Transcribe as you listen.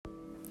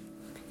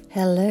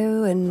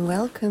Hello and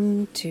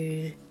welcome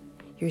to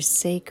your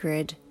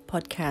sacred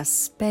podcast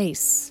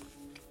space.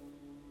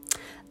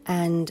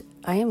 And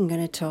I am going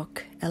to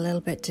talk a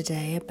little bit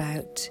today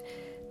about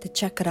the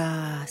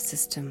chakra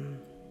system.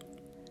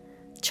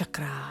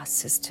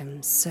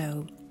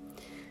 So,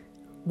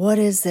 what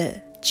is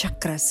the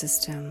chakra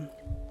system?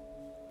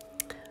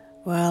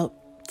 Well,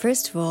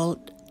 first of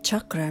all,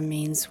 chakra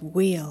means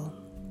wheel.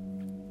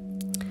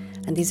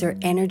 And these are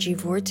energy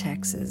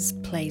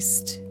vortexes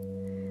placed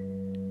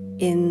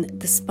in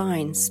the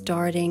spine,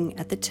 starting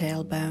at the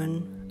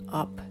tailbone,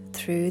 up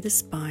through the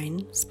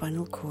spine,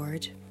 spinal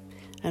cord,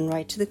 and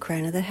right to the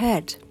crown of the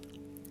head.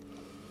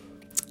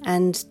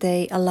 And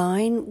they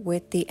align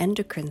with the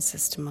endocrine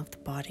system of the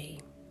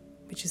body,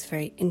 which is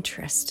very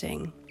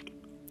interesting.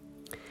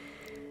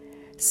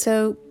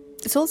 So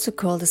it's also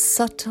called a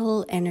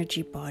subtle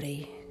energy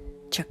body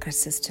chakra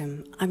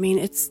system. I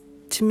mean,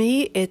 to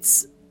me,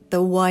 it's the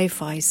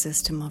Wi-Fi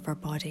system of our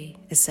body,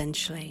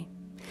 essentially.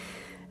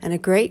 And a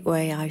great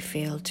way I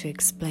feel to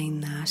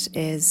explain that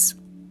is,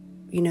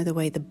 the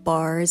way the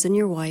bars in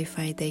your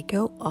Wi-Fi, they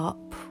go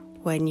up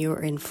when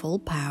you're in full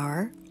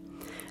power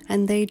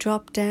and they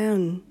drop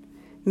down,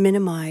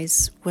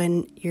 minimize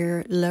when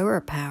you're lower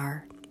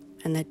power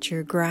and that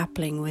you're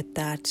grappling with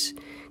that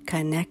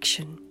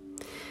connection.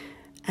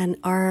 And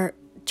our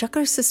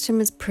chakra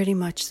system is pretty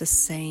much the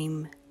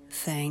same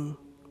thing,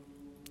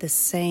 the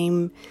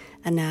same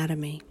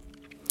anatomy.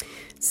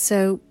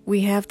 So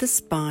we have the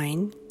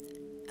spine.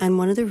 And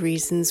one of the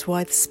reasons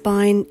why the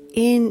spine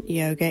in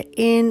yoga,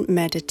 in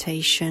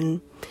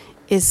meditation,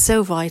 is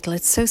so vital,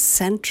 it's so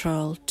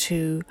central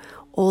to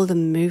all the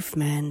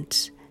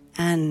movement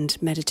and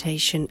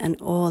meditation and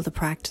all the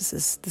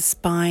practices. The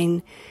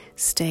spine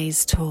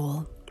stays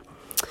tall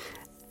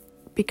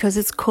because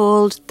it's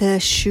called the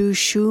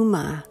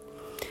Sushumna,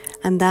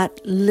 and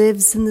that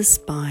lives in the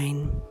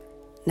spine.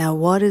 Now,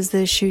 what is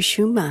the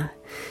Sushumna?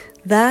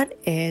 That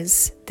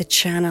is the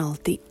channel,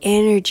 the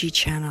energy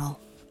channel.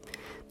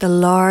 The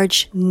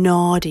large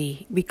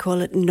nadi, we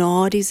call it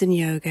nadis in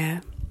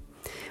yoga,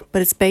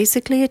 but it's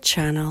basically a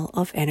channel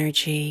of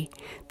energy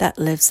that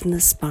lives in the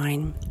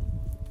spine.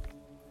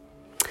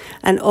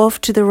 And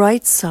off to the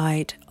right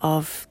side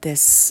of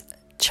this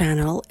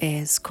channel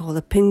is called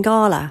the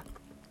Pingala,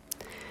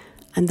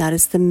 and that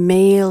is the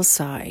male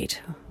side,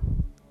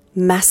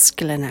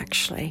 masculine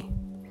actually.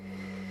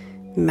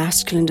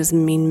 Masculine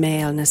doesn't mean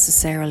male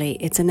necessarily,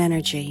 it's an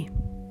energy.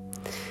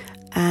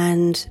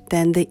 And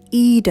then the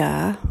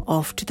Ida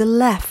off to the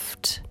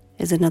left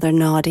is another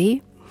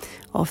nadi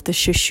of the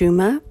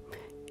Sushumna,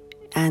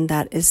 and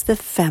that is the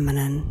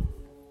feminine.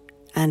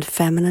 And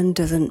feminine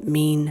doesn't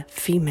mean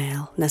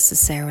female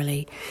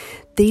necessarily.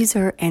 These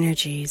are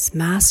energies,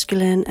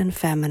 masculine and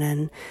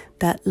feminine,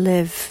 that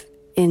live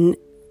in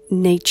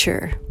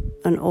nature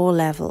on all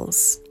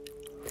levels.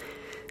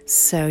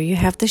 So you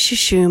have the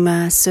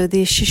Sushumna. So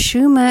the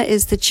Sushumna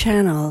is the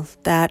channel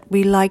that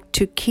we like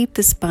to keep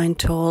the spine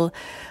tall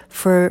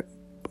for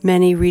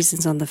many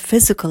reasons on the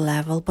physical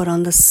level, but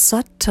on the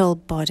subtle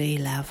body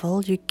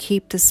level, you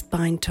keep the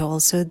spine tall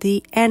so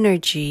the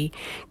energy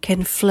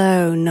can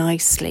flow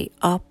nicely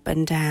up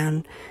and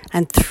down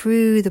and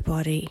through the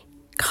body,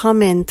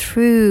 come in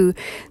through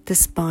the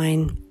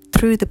spine,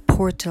 through the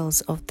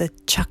portals of the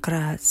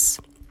chakras,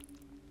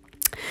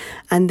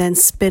 and then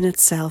spin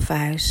itself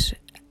out,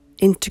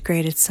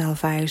 integrate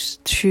itself out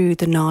through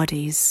the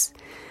nadis,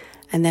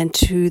 and then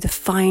to the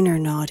finer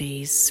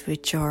nadis,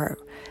 which are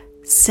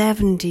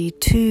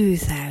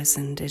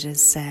 72,000, it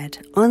is said,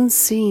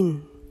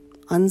 unseen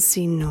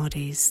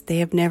nadis. They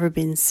have never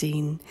been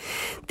seen.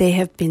 They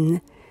have been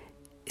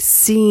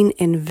seen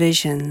in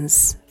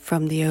visions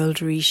from the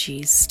old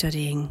rishis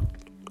studying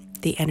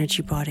the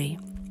energy body.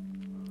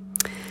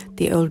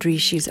 The old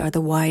rishis are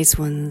the wise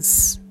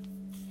ones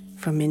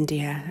from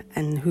India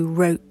and who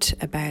wrote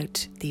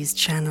about these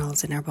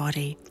channels in our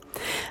body.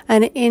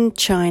 And in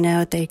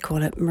China, they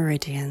call it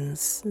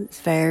meridians.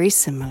 It's very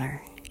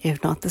similar,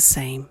 if not the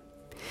same.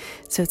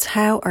 So it's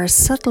how our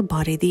subtle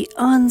body, the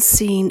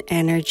unseen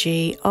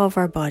energy of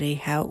our body,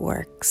 how it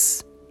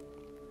works.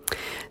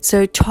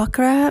 So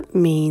chakra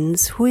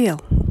means wheel.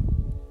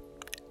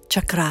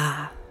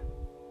 Chakra.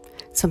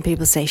 Some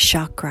people say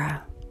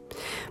chakra,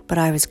 but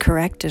I was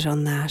corrected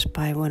on that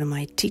by one of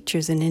my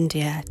teachers in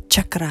India,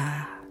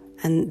 chakra.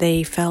 And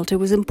they felt it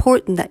was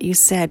important that you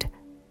said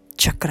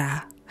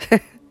chakra.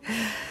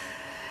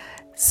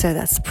 So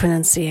that's the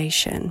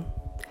pronunciation.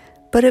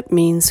 But it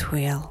means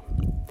wheel.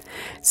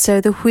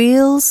 So the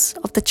wheels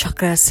of the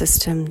chakra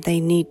system,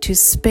 they need to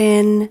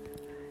spin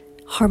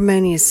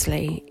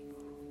harmoniously.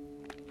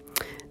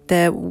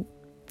 The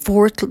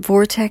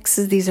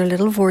vortexes, these are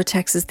little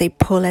vortexes, they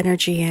pull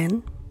energy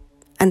in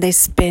and they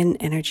spin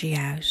energy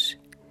out.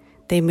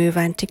 They move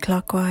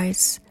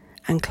anti-clockwise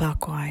and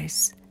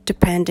clockwise,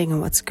 depending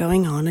on what's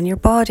going on in your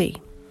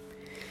body.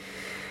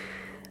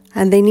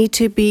 And they need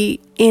to be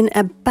in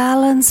a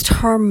balanced,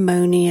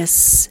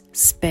 harmonious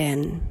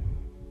spin.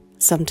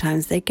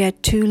 Sometimes they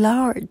get too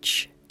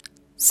large.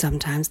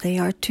 Sometimes they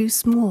are too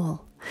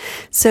small.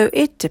 So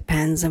it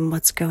depends on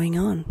what's going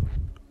on.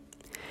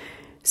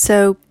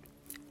 So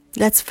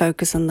let's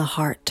focus on the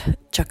heart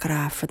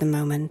chakra for the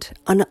moment,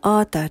 on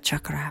Adha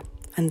chakra,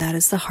 and that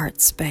is the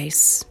heart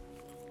space.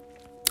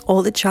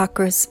 All the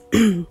chakras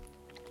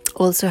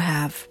also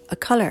have a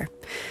color.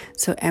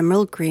 So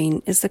emerald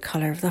green is the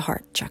color of the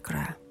heart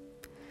chakra.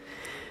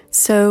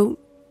 So,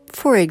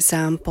 for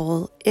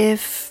example,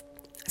 if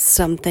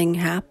something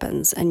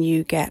happens and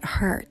you get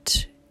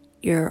hurt,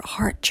 your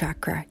heart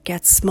chakra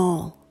gets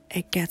small,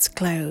 it gets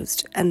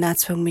closed, and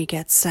that's when we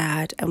get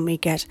sad and we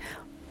get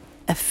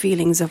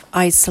feelings of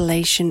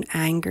isolation,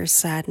 anger,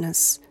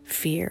 sadness,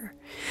 fear.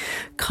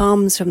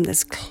 Comes from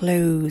this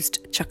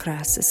closed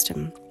chakra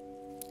system,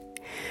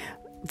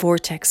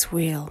 vortex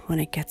wheel, when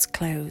it gets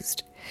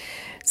closed.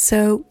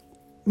 So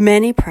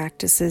many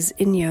practices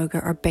in yoga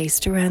are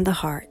based around the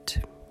heart.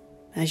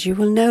 As you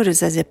will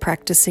notice as a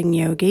practicing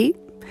yogi,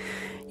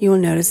 you will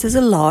notice there's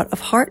a lot of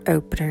heart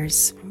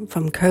openers,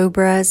 from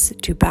cobras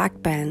to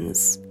back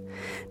bends.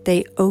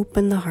 They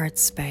open the heart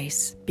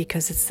space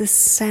because it's the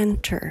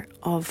center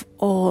of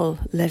all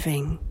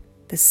living,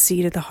 the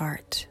seat of the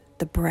heart,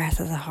 the breath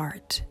of the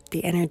heart,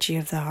 the energy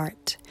of the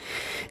heart.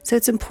 So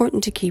it's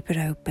important to keep it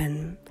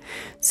open.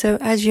 So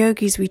as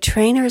yogis, we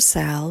train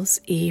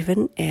ourselves,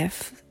 even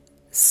if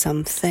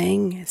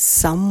someone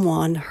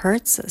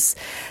hurts us,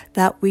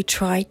 that we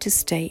try to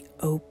stay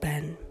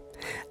open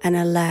and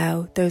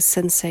allow those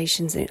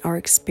sensations in our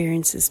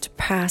experiences to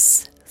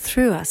pass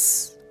through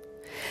us,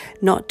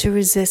 not to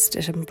resist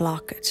it and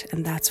block it.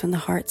 And that's when the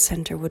heart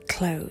center would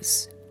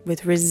close,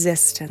 with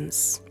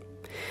resistance.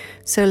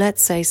 So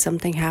let's say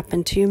something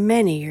happened to you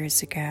many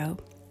years ago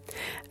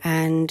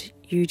and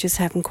you just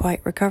haven't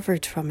quite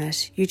recovered from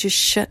it. You just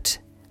shut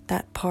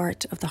that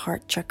part of the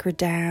heart chakra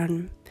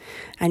down,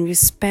 and you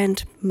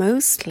spent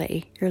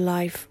mostly your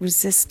life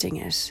resisting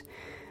it,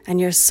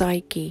 and your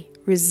psyche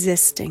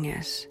resisting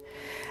it,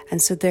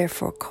 and so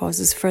therefore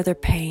causes further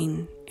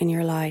pain in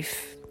your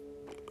life.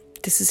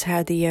 This is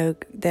how the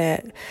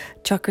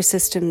chakra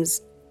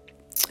systems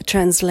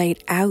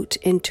translate out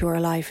into our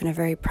life in a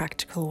very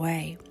practical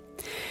way.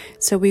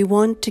 So we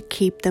want to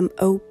keep them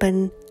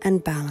open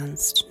and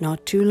balanced,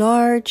 not too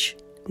large,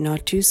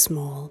 not too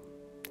small.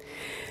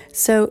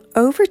 So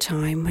over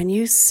time, when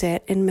you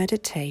sit in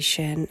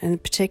meditation,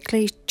 and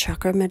particularly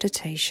chakra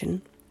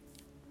meditation,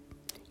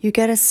 you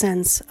get a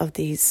sense of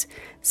these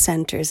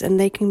centers, and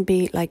they can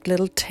be like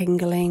little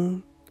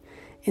tingling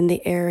in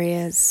the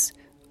areas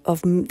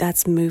of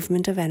that's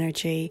movement of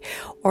energy,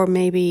 or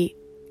maybe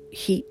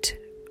heat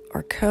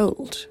or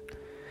cold.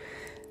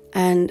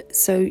 And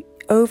so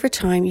over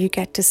time, you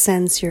get to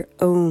sense your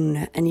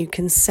own, and you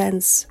can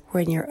sense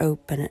when you're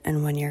open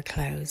and when you're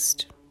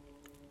closed.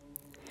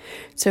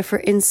 So for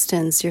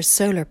instance, your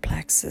solar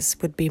plexus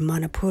would be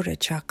Manipura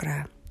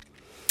chakra,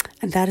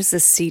 and that is the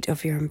seat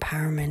of your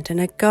empowerment, and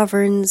it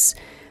governs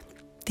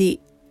the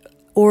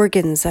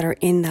organs that are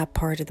in that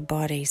part of the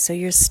body. So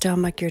your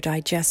stomach, your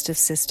digestive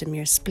system,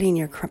 your spleen,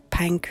 your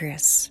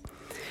pancreas.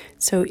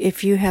 So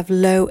if you have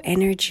low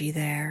energy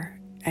there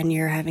and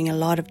you're having a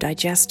lot of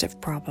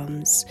digestive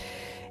problems,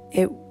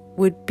 it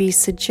would be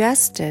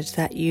suggested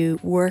that you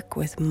work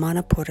with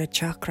Manipura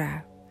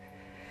chakra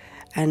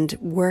and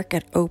work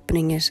at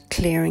opening it,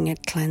 clearing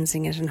it,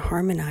 cleansing it, and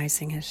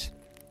harmonizing it.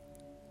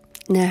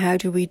 Now, how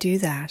do we do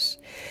that?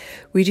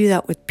 We do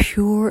that with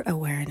pure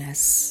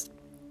awareness.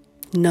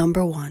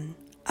 Number one,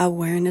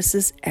 awareness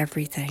is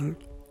everything.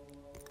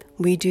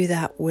 We do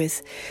that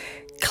with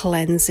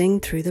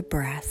cleansing through the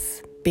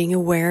breath, being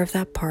aware of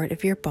that part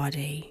of your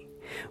body.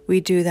 We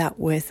do that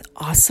with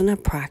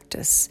asana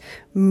practice,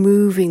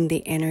 moving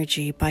the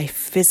energy by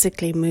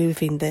physically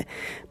moving the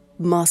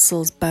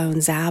muscles,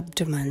 bones,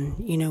 abdomen,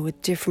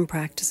 with different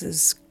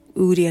practices.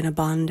 Uddiyana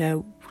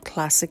Bandha,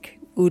 classic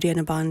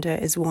Uddiyana Bandha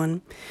is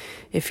one.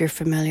 If you're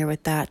familiar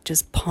with that,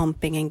 just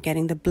pumping and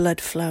getting the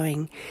blood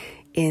flowing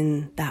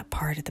in that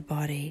part of the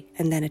body,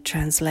 and then it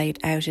translates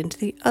out into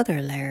the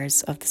other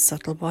layers of the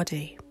subtle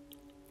body.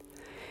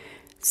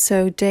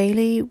 So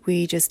daily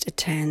we just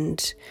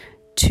attend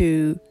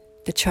to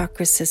the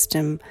chakra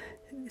system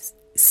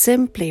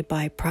simply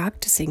by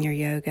practicing your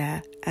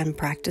yoga and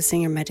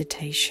practicing your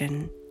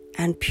meditation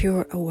and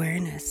pure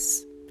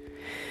awareness.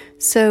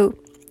 So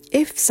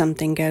if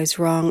something goes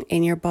wrong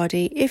in your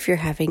body, if you're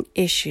having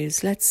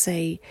issues, let's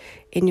say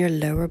in your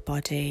lower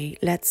body,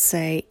 let's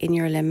say in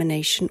your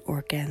elimination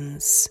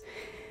organs,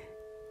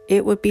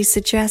 it would be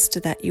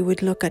suggested that you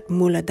would look at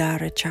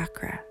Muladhara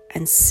chakra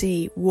and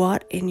see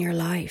what in your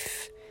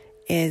life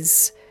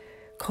is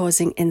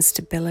causing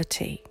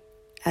instability,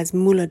 as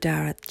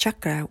Muladhara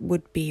chakra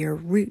would be your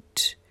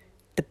root,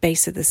 the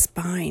base of the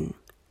spine,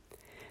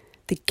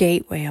 the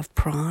gateway of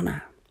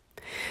prana.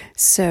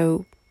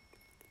 So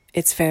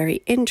it's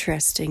very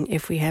interesting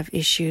if we have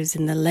issues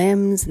in the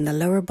limbs, in the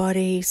lower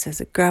body, so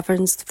it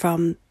governs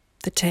from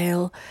the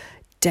tail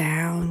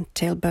down,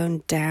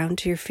 tailbone down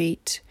to your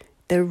feet,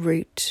 the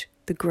root,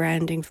 the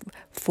grounding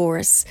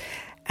force.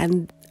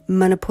 And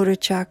Manipura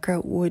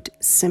chakra would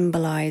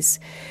symbolize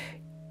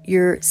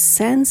your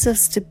sense of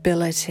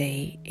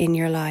stability in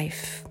your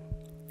life.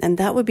 And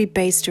that would be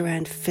based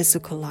around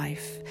physical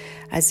life,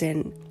 as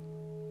in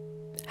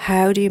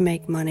How do you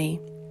make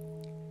money?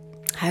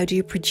 How do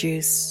you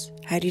produce?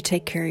 How do you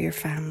take care of your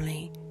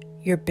family,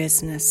 your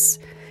business,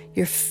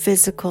 your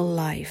physical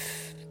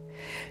life?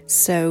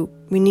 So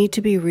we need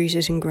to be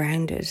rooted and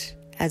grounded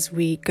as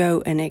we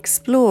go and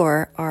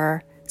explore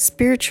our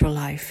spiritual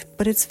life.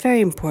 But it's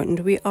very important.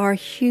 We are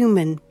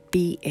human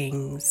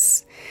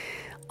beings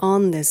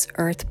on this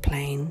earth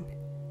plane,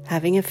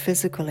 having a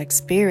physical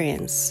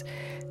experience.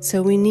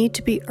 So we need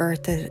to be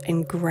earthed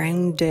and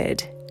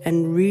grounded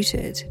and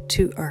rooted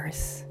to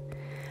earth.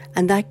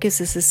 And that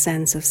gives us a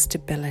sense of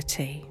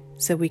stability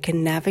so we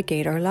can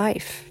navigate our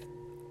life.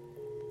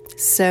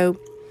 So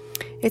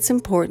it's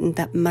important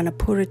that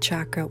Manipura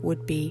chakra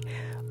would be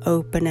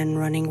open and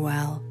running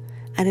well.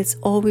 And it's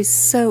always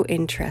so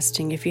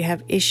interesting if you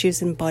have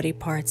issues in body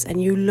parts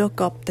and you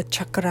look up the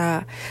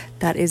chakra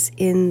that is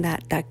in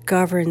that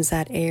governs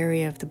that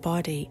area of the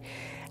body,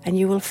 and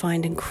you will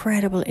find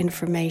incredible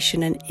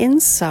information and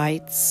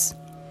insights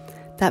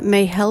that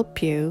may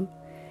help you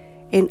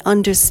in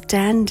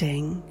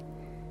understanding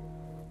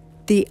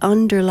the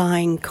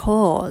underlying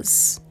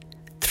cause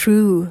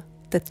through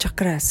the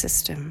chakra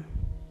system.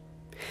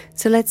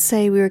 So let's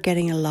say we were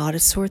getting a lot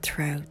of sore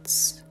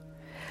throats,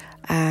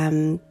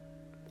 and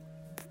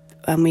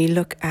we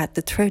look at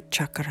the throat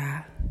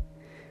chakra,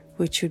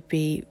 which would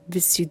be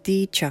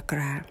Visuddhi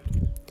chakra.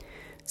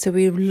 So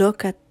we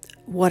look at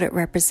what it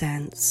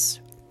represents.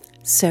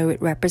 So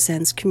it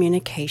represents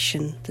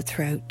communication, the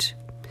throat.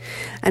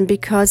 And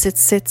because it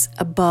sits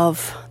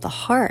above the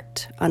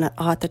heart on an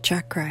Adha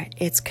chakra,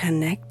 it's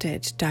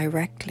connected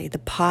directly, the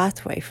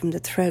pathway from the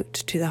throat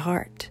to the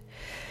heart.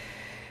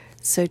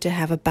 So to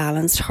have a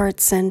balanced heart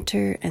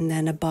center and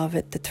then above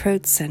it the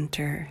throat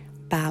center,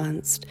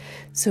 balanced.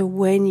 So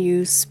when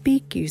you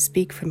speak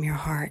from your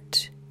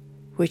heart,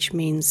 which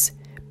means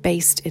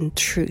based in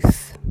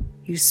truth.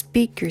 You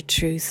speak your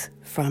truth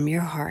from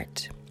your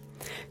heart.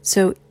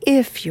 So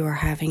if you're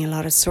having a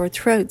lot of sore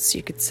throats,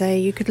 you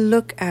could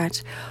look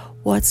at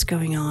what's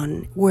going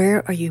on.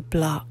 Where are you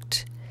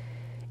blocked?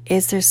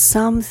 Is there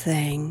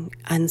something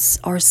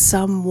or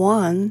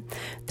someone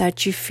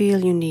that you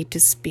feel you need to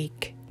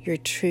speak your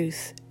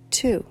truth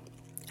to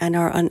and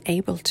are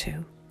unable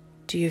to?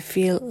 Do you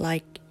feel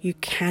like you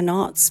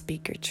cannot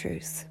speak your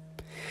truth?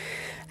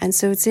 And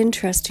so it's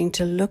interesting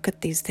to look at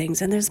these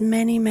things. And there's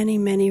many, many,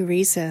 many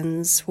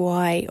reasons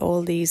why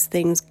all these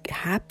things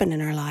happen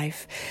in our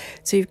life.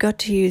 So you've got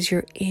to use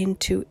your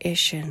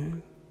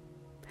intuition.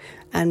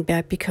 And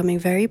by becoming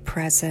very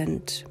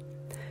present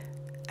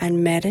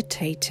and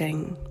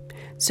meditating.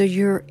 So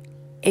you're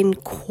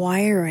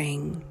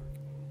inquiring,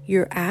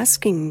 you're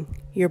asking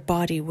your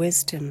body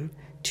wisdom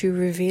to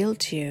reveal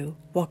to you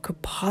what could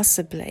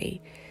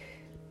possibly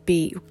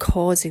be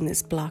causing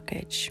this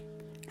blockage.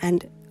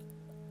 And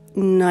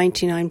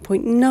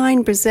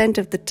 99.9%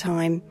 of the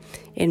time,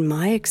 in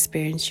my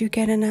experience, you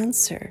get an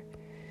answer.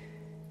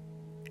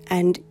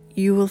 And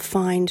you will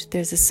find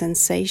there's a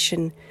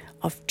sensation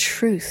of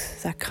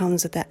truth that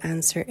comes with that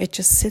answer. It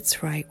just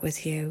sits right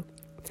with you.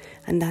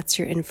 And that's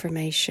your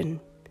information.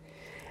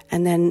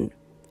 And then,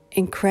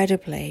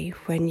 incredibly,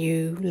 when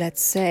you,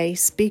 let's say,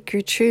 speak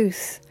your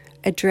truth,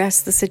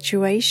 address the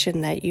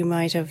situation that you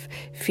might have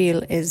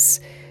feel is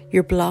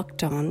you're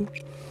blocked on,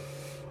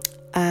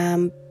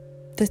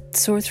 the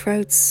sore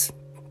throats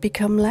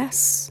become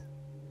less.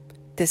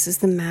 This is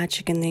the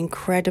magic and the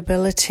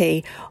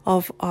incredibility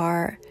of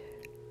our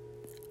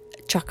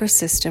chakra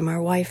system, our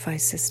Wi-Fi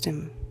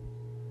system.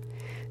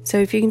 So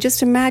if you can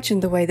just imagine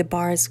the way the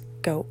bars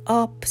go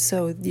up,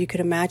 so you could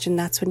imagine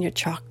that's when the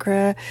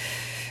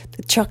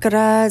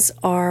chakras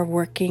are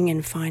working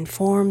in fine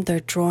form.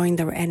 They're drawing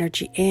their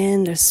energy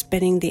in, they're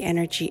spinning the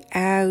energy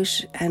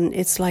out, and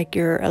it's like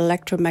your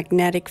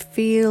electromagnetic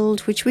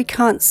field, which we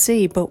can't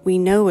see, but we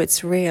know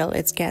it's real.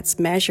 It gets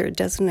measured,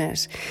 doesn't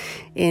it?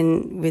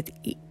 With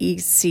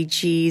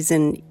ECGs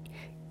and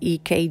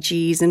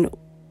EKGs and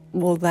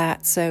all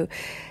that. So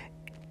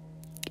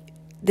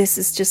this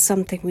is just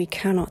something we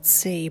cannot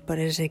see, but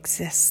it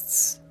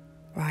exists,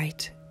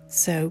 right?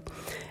 So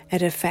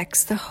it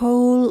affects the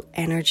whole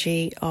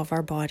energy of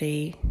our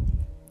body.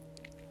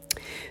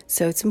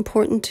 So it's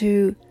important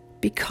to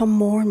become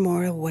more and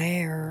more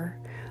aware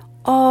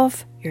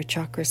of your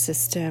chakra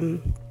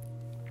system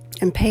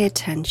and pay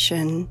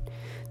attention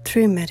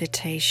through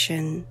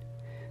meditation,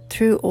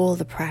 through all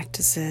the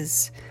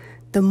practices.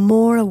 The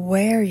more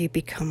aware you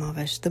become of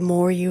it, the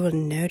more you will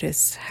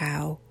notice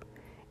how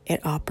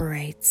it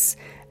operates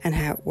and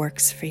how it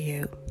works for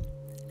you.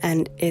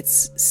 And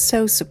it's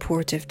so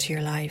supportive to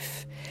your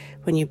life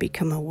when you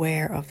become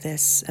aware of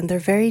this. And they're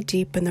very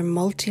deep and they're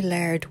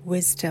multi-layered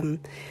wisdom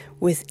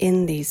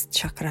within these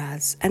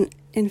chakras. And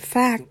in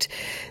fact,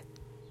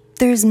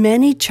 there's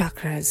many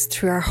chakras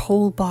through our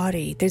whole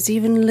body. There's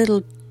even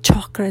little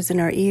chakras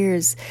in our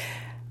ears.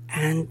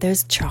 And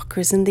there's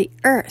chakras in the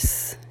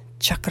earth,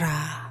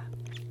 chakra.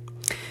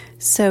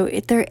 So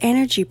they're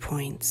energy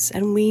points.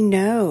 And we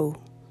know,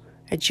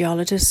 a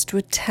geologist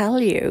would tell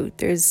you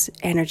there's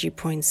energy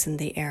points in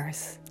the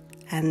earth.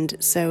 And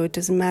so it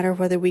doesn't matter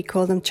whether we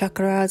call them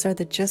chakras or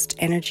they're just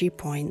energy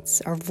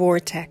points or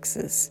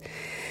vortexes.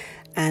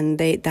 And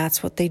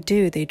that's what they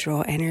do. They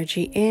draw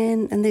energy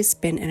in and they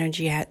spin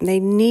energy out. And they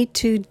need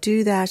to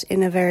do that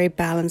in a very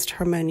balanced,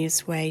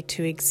 harmonious way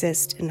to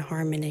exist in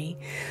harmony.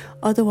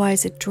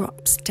 Otherwise, it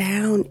drops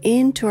down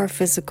into our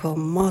physical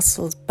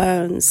muscles,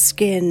 bones,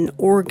 skin,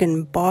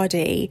 organ,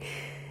 body,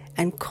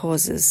 and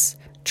causes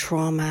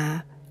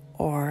trauma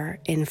or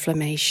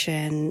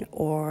inflammation,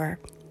 or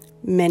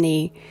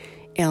many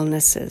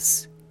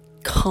illnesses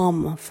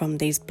come from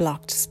these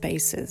blocked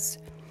spaces.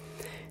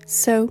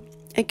 So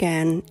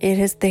again,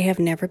 they have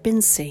never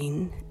been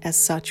seen as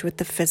such with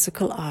the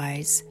physical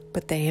eyes,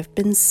 but they have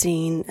been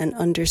seen and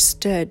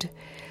understood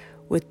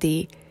with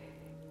the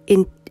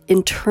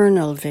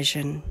internal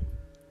vision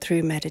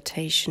through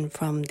meditation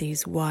from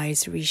these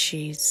wise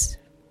rishis.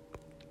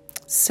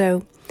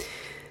 So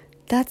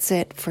that's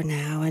it for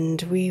now,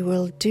 and we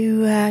will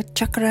do a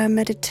chakra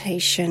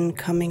meditation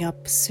coming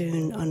up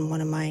soon on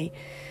one of my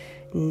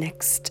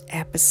next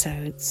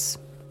episodes.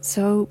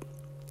 So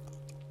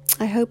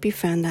I hope you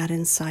found that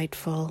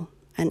insightful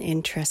and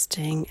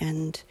interesting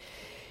and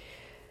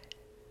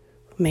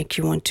make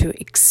you want to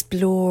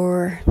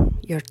explore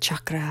your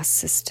chakra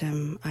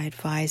system. I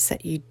advise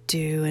that you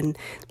do, and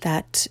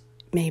that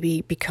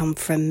maybe become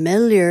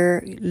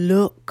familiar.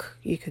 Look,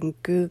 you can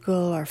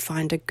Google or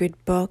find a good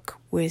book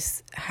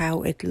with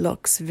how it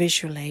looks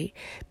visually.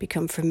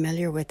 Become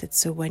familiar with it,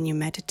 so when you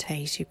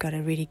meditate, you've got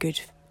a really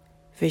good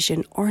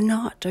vision, or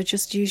not, or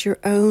just use your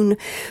own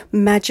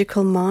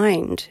magical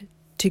mind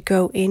to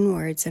go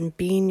inwards and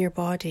be in your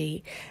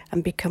body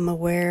and become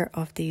aware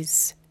of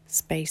these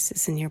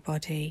spaces in your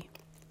body.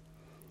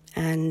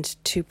 And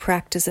to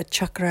practice a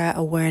chakra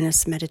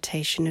awareness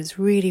meditation is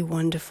really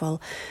wonderful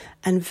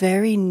and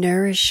very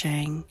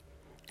nourishing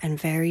and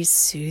very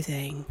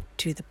soothing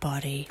to the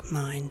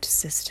body-mind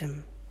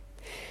system.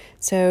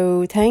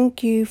 So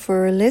thank you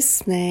for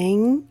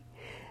listening,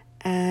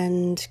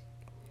 and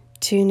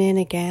tune in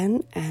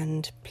again,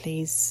 and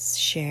please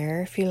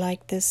share if you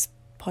like this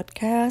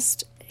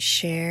podcast.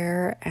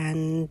 Share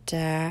and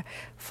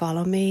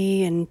follow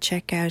me, and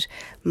check out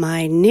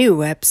my new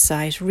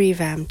website,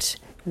 revamped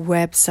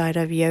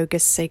website of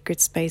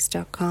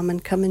yogasacredspace.com,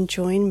 and come and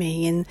join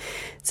me in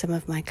some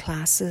of my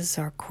classes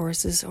or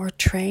courses, or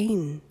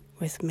train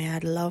with me.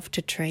 I'd love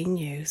to train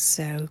you.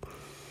 So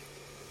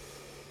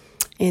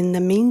in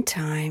the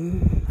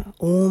meantime,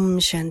 Om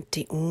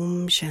Shanti,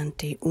 Om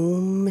Shanti,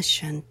 Om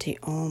Shanti,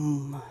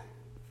 Om.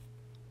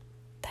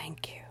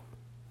 Thank you.